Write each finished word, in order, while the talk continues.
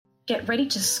Get ready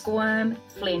to squirm,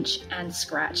 flinch and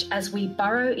scratch as we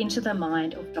burrow into the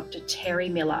mind of Dr. Terry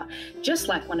Miller, just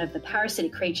like one of the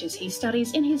parasitic creatures he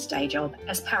studies in his day job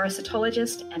as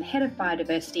parasitologist and head of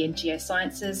biodiversity and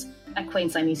geosciences at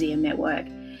Queensland Museum Network.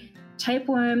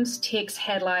 Tapeworms, ticks,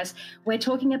 head lice, we're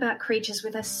talking about creatures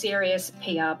with a serious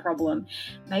PR problem.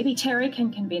 Maybe Terry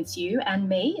can convince you and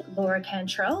me, Laura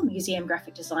Cantrell, museum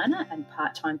graphic designer and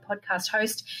part-time podcast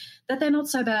host, that they're not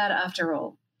so bad after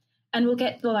all. And we'll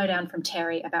get the lowdown from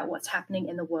Terry about what's happening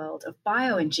in the world of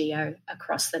bio and geo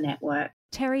across the network.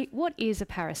 Terry, what is a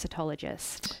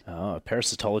parasitologist? A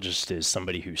parasitologist is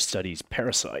somebody who studies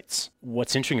parasites.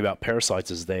 What's interesting about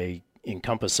parasites is they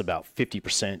encompass about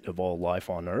 50% of all life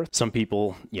on Earth. Some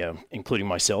people, including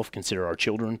myself, consider our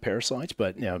children parasites,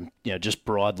 but just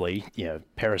broadly,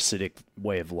 parasitic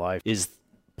way of life is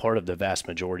part of the vast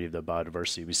majority of the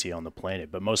biodiversity we see on the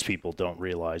planet, but most people don't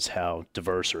realize how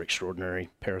diverse or extraordinary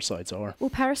parasites are.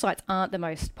 Well, parasites aren't the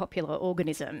most popular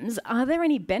organisms. Are there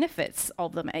any benefits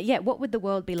of them? What would the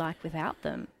world be like without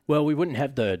them? Well, we wouldn't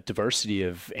have the diversity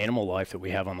of animal life that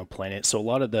we have on the planet. So a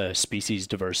lot of the species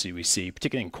diversity we see,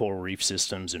 particularly in coral reef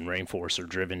systems and rainforests, are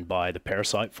driven by the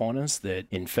parasite faunas that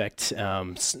infect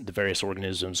the various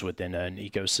organisms within an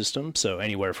ecosystem. So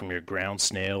anywhere from your ground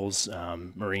snails,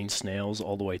 marine snails,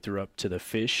 all the way through up to the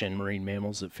fish and marine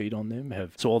mammals that feed on them.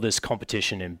 So all this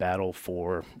competition and battle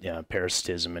for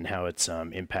parasitism and how it's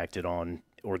impacted on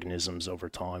organisms over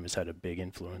time has had a big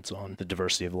influence on the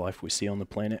diversity of life we see on the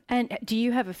planet. And do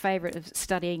you have a favourite of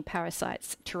studying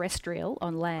parasites terrestrial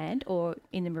on land or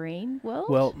in the marine world?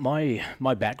 Well, my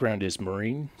background is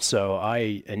marine, so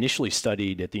I initially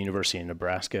studied at the University of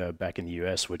Nebraska back in the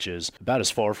U.S., which is about as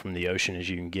far from the ocean as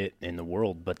you can get in the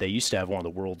world, but they used to have one of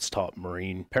the world's top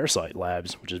marine parasite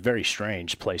labs, which is a very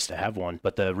strange place to have one,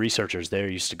 but the researchers there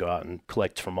used to go out and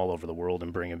collect from all over the world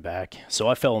and bring them back. So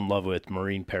I fell in love with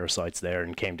marine parasites there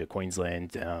and came to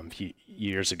Queensland a few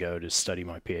years ago to study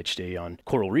my PhD on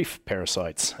coral reef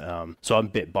parasites. So I'm a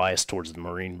bit biased towards the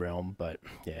marine realm, but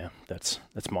yeah, that's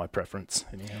my preference.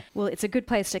 Anyhow. Well, it's a good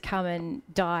place to come and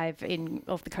dive in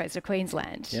off the coast of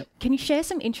Queensland. Yep. Can you share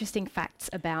some interesting facts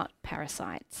about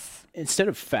parasites? Instead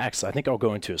of facts, I think I'll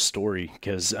go into a story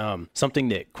because something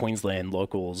that Queensland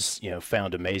locals,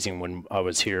 found amazing when I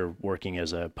was here working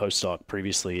as a postdoc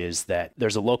previously is that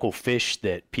there's a local fish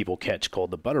that people catch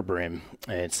called the butterbrim.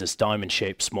 And it's this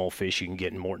diamond-shaped small fish you can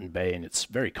get in Moreton Bay, and it's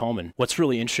very common. What's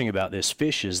really interesting about this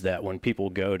fish is that when people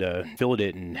go to fillet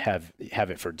it and have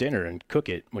it for dinner and cook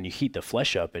it, when you heat the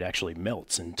flesh up, it actually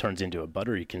melts and turns into a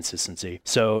buttery consistency.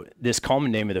 So this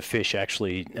common name of the fish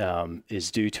actually is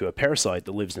due to a parasite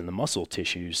that lives in the muscle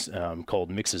tissues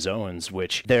called myxozoans,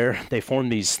 which they form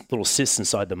these little cysts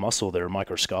inside the muscle that are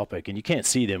microscopic, and you can't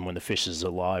see them when the fish is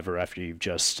alive or after you've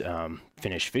just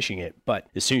finished fishing it. But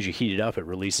as soon as you heat it up, it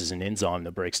releases an enzyme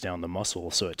that breaks down the muscle,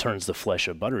 so it turns the flesh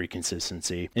a buttery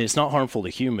consistency. And it's not harmful to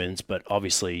humans, but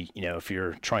obviously, if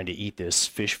you're trying to eat this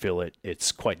fish fillet,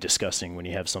 it's quite disgusting when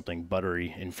you have something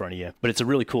buttery in front of you. But it's a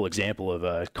really cool example of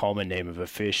a common name of a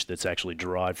fish that's actually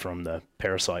derived from the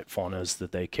parasite faunas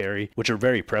that they carry, which are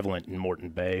very prevalent in Moreton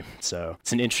Bay. So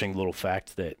it's an interesting little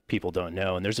fact that people don't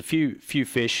know. And there's a few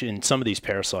fish, and some of these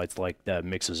parasites, like the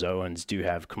myxozoans, do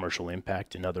have commercial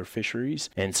impact in other fisheries.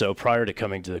 And so prior to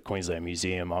coming to the Queensland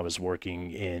Museum, I was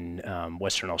working in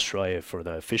Western Australia for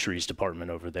the fisheries department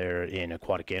over there in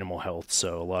aquatic animal health.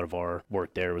 So a lot of our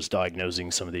work there was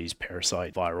diagnosing some of these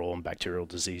parasite, viral, and bacterial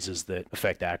diseases that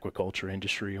affect the aquaculture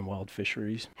industry and wild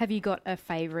fisheries. Have you got a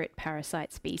favourite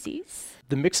parasite species?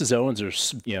 The myxozoans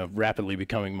are, rapidly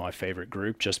becoming my favorite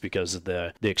group just because of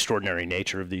the extraordinary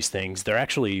nature of these things. They're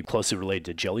actually closely related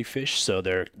to jellyfish, so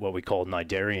they're what we call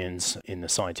cnidarians in the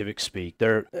scientific speak.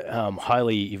 They're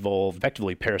highly evolved,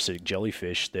 effectively parasitic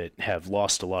jellyfish that have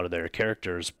lost a lot of their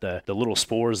characters. The little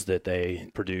spores that they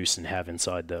produce and have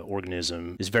inside the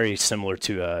organism is very similar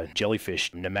to a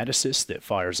jellyfish nematocyst that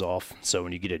fires off. So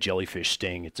when you get a jellyfish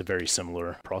sting, it's a very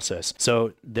similar process.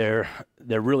 So they're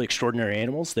really extraordinary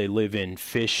animals. They live in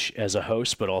fish as a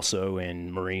host, but also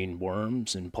in marine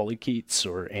worms and polychaetes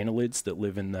or annelids that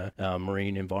live in the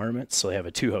marine environment. So they have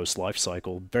a two-host life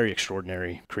cycle, very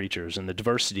extraordinary creatures. And the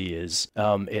diversity is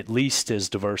at least as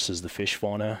diverse as the fish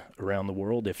fauna around the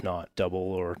world, if not double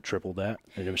or triple that,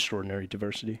 an extraordinary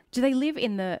diversity. Do they live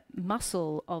in the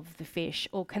muscle of the fish,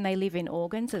 or can they live in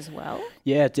organs as well?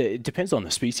 Yeah, it depends on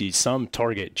the species. Some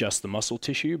target just the muscle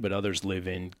tissue, but others live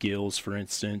in gills, for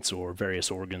instance, or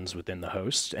various organs within the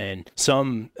host. And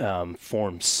some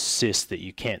form cysts that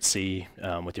you can't see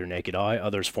with your naked eye.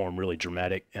 Others form really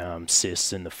dramatic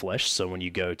cysts in the flesh. So when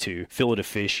you go to fillet a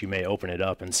fish, you may open it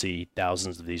up and see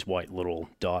thousands of these white little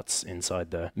dots that's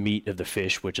inside the meat of the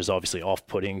fish, which is obviously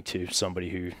off-putting to somebody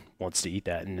who wants to eat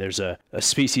that. And there's a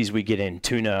species we get in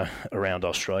tuna around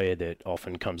Australia that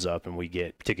often comes up, and we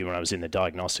get, particularly when I was in the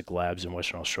diagnostic labs in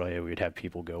Western Australia, we would have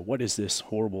people go, what is this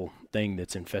horrible thing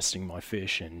that's infesting my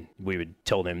fish? And we would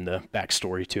tell them the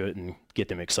backstory to it and get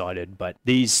them excited. But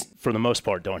these, for the most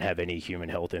part, don't have any human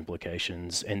health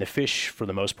implications. And the fish, for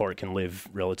the most part, can live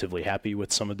relatively happy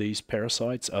with some of these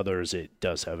parasites. Others, it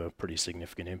does have a pretty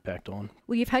significant impact on.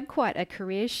 Well, you've had quite a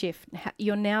career shift.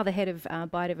 You're now the head of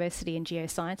biodiversity and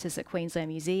geosciences at Queensland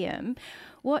Museum.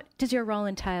 What does your role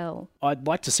entail? I'd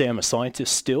like to say I'm a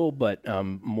scientist still, but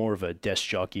more of a desk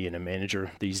jockey and a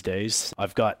manager these days.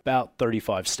 I've got about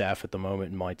 35 staff at the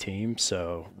moment in my team,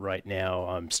 so right now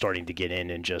I'm starting to get in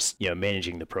and just,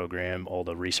 managing the program, all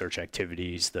the research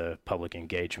activities, the public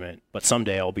engagement. But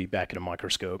someday I'll be back at a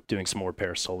microscope doing some more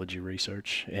parasitology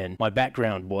research. And my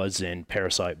background was in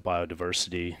parasite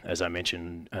biodiversity, as I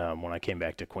mentioned, when I came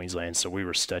back to Queensland. So we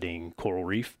were studying coral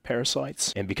reef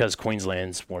parasites. And because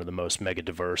Queensland's one of the most mega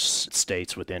diverse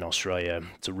states within Australia,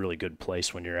 it's a really good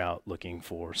place when you're out looking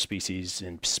for species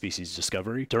and species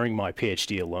discovery. During my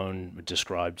PhD alone, I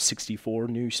described 64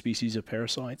 new species of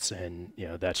parasites, and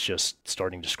that's just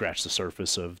starting to scratch the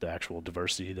surface of the actual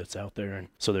diversity that's out there. And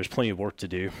so there's plenty of work to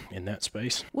do in that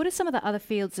space. What are some of the other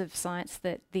fields of science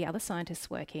that the other scientists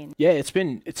work in? Yeah, it's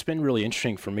been really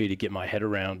interesting for me to get my head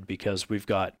around, because we've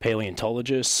got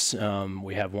paleontologists.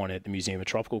 We have one at the Museum of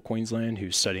Tropical Queensland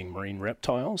who's studying marine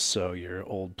reptiles, so your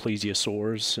old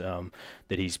plesiosaurs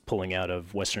that he's pulling out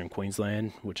of Western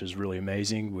Queensland, which is really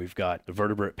amazing. We've got a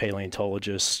vertebrate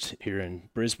paleontologist here in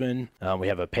Brisbane. We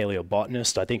have a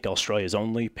paleobotanist, I think Australia's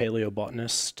only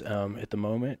paleobotanist at the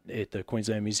moment at the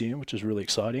Queensland Museum, which is really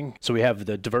exciting. So we have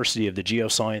the diversity of the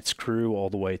geoscience crew all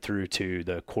the way through to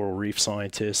the coral reef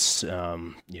scientists.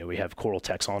 We have coral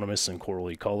taxonomists and coral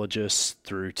ecologists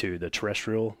through to the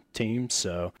terrestrial teams,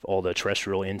 so all the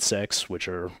terrestrial insects, which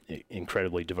are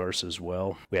incredibly diverse as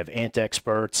well. We have ant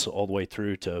experts all the way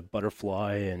through to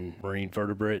butterfly and marine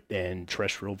vertebrate and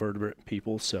terrestrial vertebrate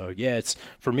people. So yeah,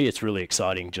 for me, it's really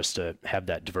exciting just to have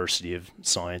that diversity of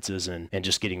sciences, and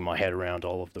just getting my head around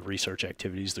all of the research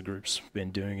activities the group's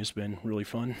been doing has been really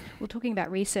fun. Well, talking about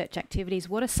research activities,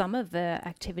 what are some of the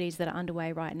activities that are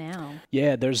underway right now?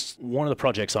 Yeah, there's one of the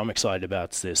projects I'm excited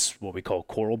about is this, what we call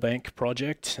Coral Bank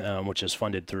project, which is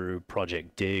funded through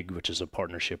Project DIG, which is a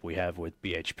partnership we have with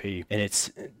BHP.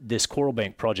 And this Coral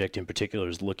Bank project in particular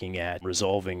is looking at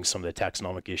resolving some of the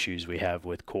taxonomic issues we have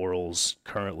with corals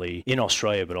currently in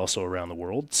Australia, but also around the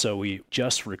world. So we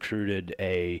just recruited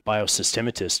a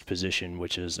biosystematist position,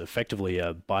 which is effectively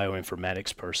a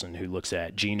bioinformatics person who looks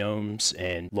at genomes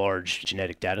and large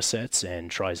genetic data sets and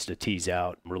tries to tease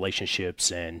out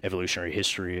relationships and evolutionary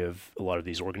history of a lot of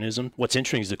these organisms. What's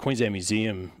interesting is the Queensland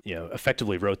Museum,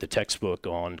 effectively wrote the textbook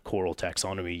on coral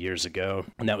taxonomy years ago,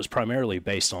 and that was primarily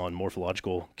based on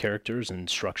morphological characters and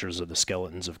structures of the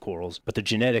skeletons of corals. But the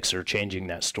genetics are changing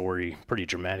that story pretty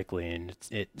dramatically, and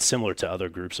it's similar to other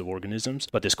groups of organisms.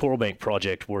 But this Coral Bank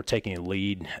project, we're taking a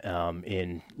lead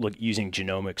in using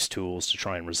genomics tools to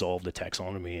try and resolve the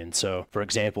taxonomy. And so, for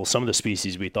example, some of the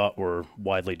species we thought were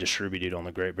widely distributed on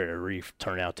the Great Barrier Reef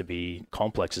turn out to be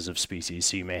complexes of species.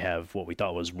 So you may have what we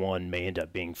thought was one may end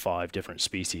up being 5 different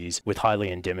species with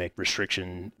highly endemic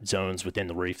restriction zones within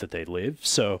the reef that they live.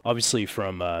 So obviously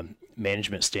from a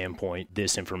management standpoint,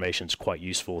 this information is quite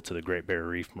useful to the Great Barrier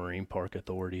Reef Marine Park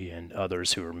Authority and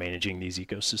others who are managing these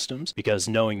ecosystems, because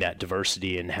knowing that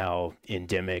diversity and how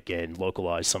endemic and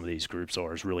localized some of these groups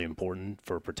are is really important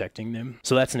for protecting them.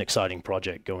 So that's an exciting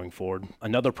project going forward.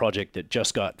 Another project that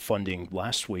just got funding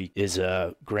last week is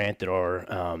a grant that our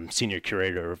senior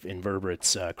curator of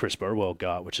invertebrates, Chris Burwell,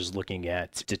 got, which is looking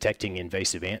at detecting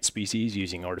invasive ant species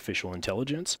using artificial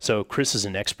intelligence. So Chris is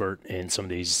an expert in some of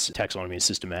these taxonomy and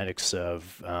systematics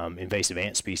of invasive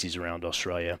ant species around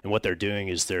Australia. And what they're doing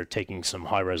is they're taking some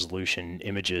high-resolution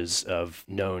images of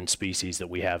known species that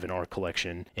we have in our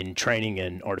collection and training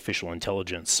an artificial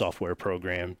intelligence software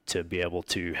program to be able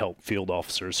to help field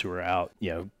officers who are out,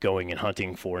 going and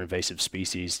hunting for invasive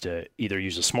species to either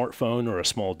use a smartphone or a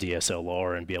small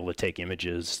DSLR and be able to take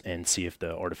images and see if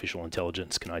the artificial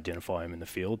intelligence can identify them in the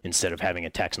field, instead of having a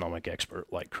taxonomic expert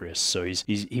like Chris. So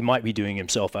he might be doing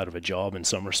himself out of a job in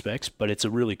some respects, but it's a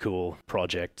really cool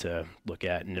project to look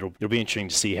at, and it'll be interesting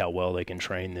to see how well they can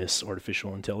train this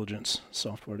artificial intelligence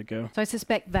software to go. So I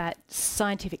suspect that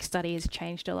scientific study has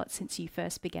changed a lot since you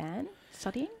first began.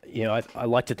 studying? I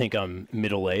like to think I'm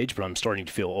middle-aged, but I'm starting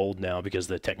to feel old now because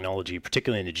the technology,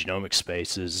 particularly in the genomic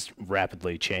space, is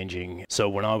rapidly changing. So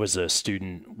when I was a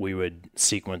student, we would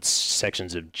sequence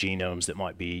sections of genomes that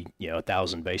might be,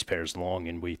 1,000 base pairs long,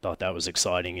 and we thought that was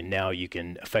exciting. And now you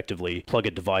can effectively plug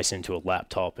a device into a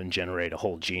laptop and generate a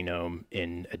whole genome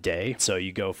in a day. So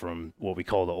you go from what we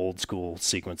call the old school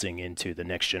sequencing into the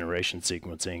next generation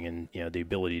sequencing, and the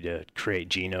ability to create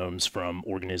genomes from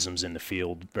organisms in the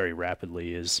field very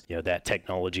rapidly is that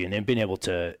technology, and then being able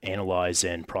to analyze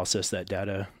and process that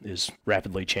data is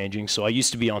rapidly changing. So I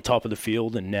used to be on top of the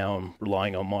field, and now I'm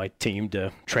relying on my team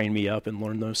to train me up and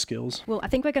learn those skills. Well, I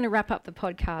think we're going to wrap up the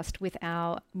podcast with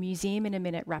our Museum in a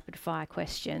Minute rapid fire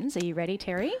questions. Are you ready,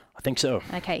 Terry? I think so.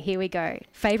 Okay, here we go.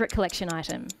 Favourite collection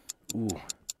item?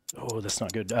 Oh, that's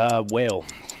not good. Whale.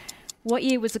 What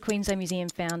year was the Queensland Museum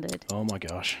founded? Oh my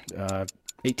gosh.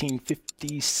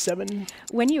 1857.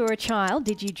 When you were a child,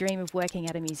 did you dream of working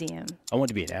at a museum? I wanted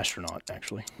to be an astronaut,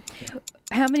 actually. Yeah.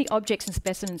 How many objects and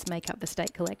specimens make up the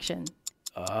state collection?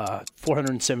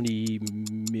 470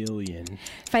 million.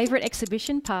 Favourite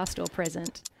exhibition, past or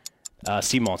present?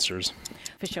 Sea monsters.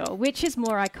 For sure. Which is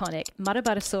more iconic,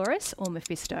 Muttaburrasaurus or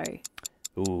Mephisto?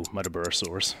 Ooh,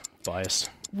 Muttaburrasaurus. Bias.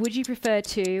 Would you prefer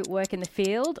to work in the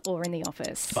field or in the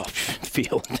office? Oh,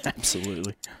 field,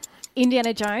 absolutely.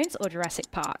 Indiana Jones or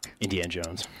Jurassic Park? Indiana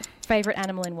Jones. Favourite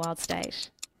animal in wild state?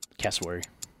 Cassowary.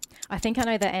 I think I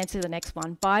know the answer to the next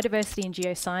one. Biodiversity and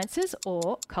geosciences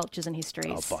or cultures and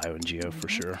histories? Oh, bio and geo for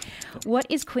sure. What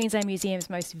is Queensland Museum's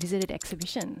most visited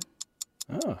exhibition?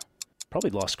 Oh, probably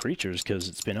Lost Creatures because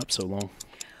it's been up so long.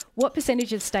 What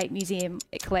percentage of state museum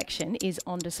collection is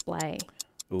on display?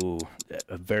 Ooh,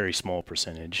 a very small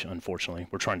percentage, unfortunately.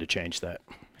 We're trying to change that.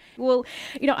 Well,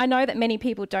 I know that many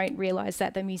people don't realise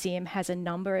that the museum has a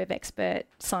number of expert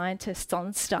scientists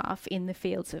on staff in the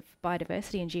fields of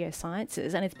biodiversity and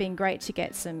geosciences, and it's been great to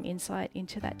get some insight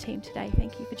into that team today.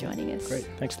 Thank you for joining us. Great.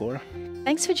 Thanks, Laura.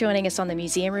 Thanks for joining us on the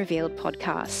Museum Revealed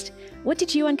podcast. What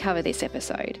did you uncover this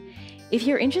episode? If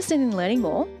you're interested in learning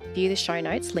more, view the show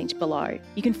notes linked below.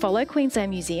 You can follow Queensland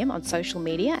Museum on social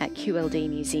media at QLD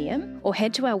Museum or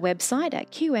head to our website at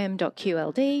qm.qld.gov.au.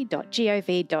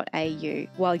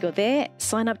 While you're there,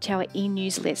 sign up to our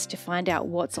e-news list to find out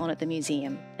what's on at the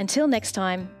museum. Until next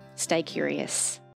time, stay curious.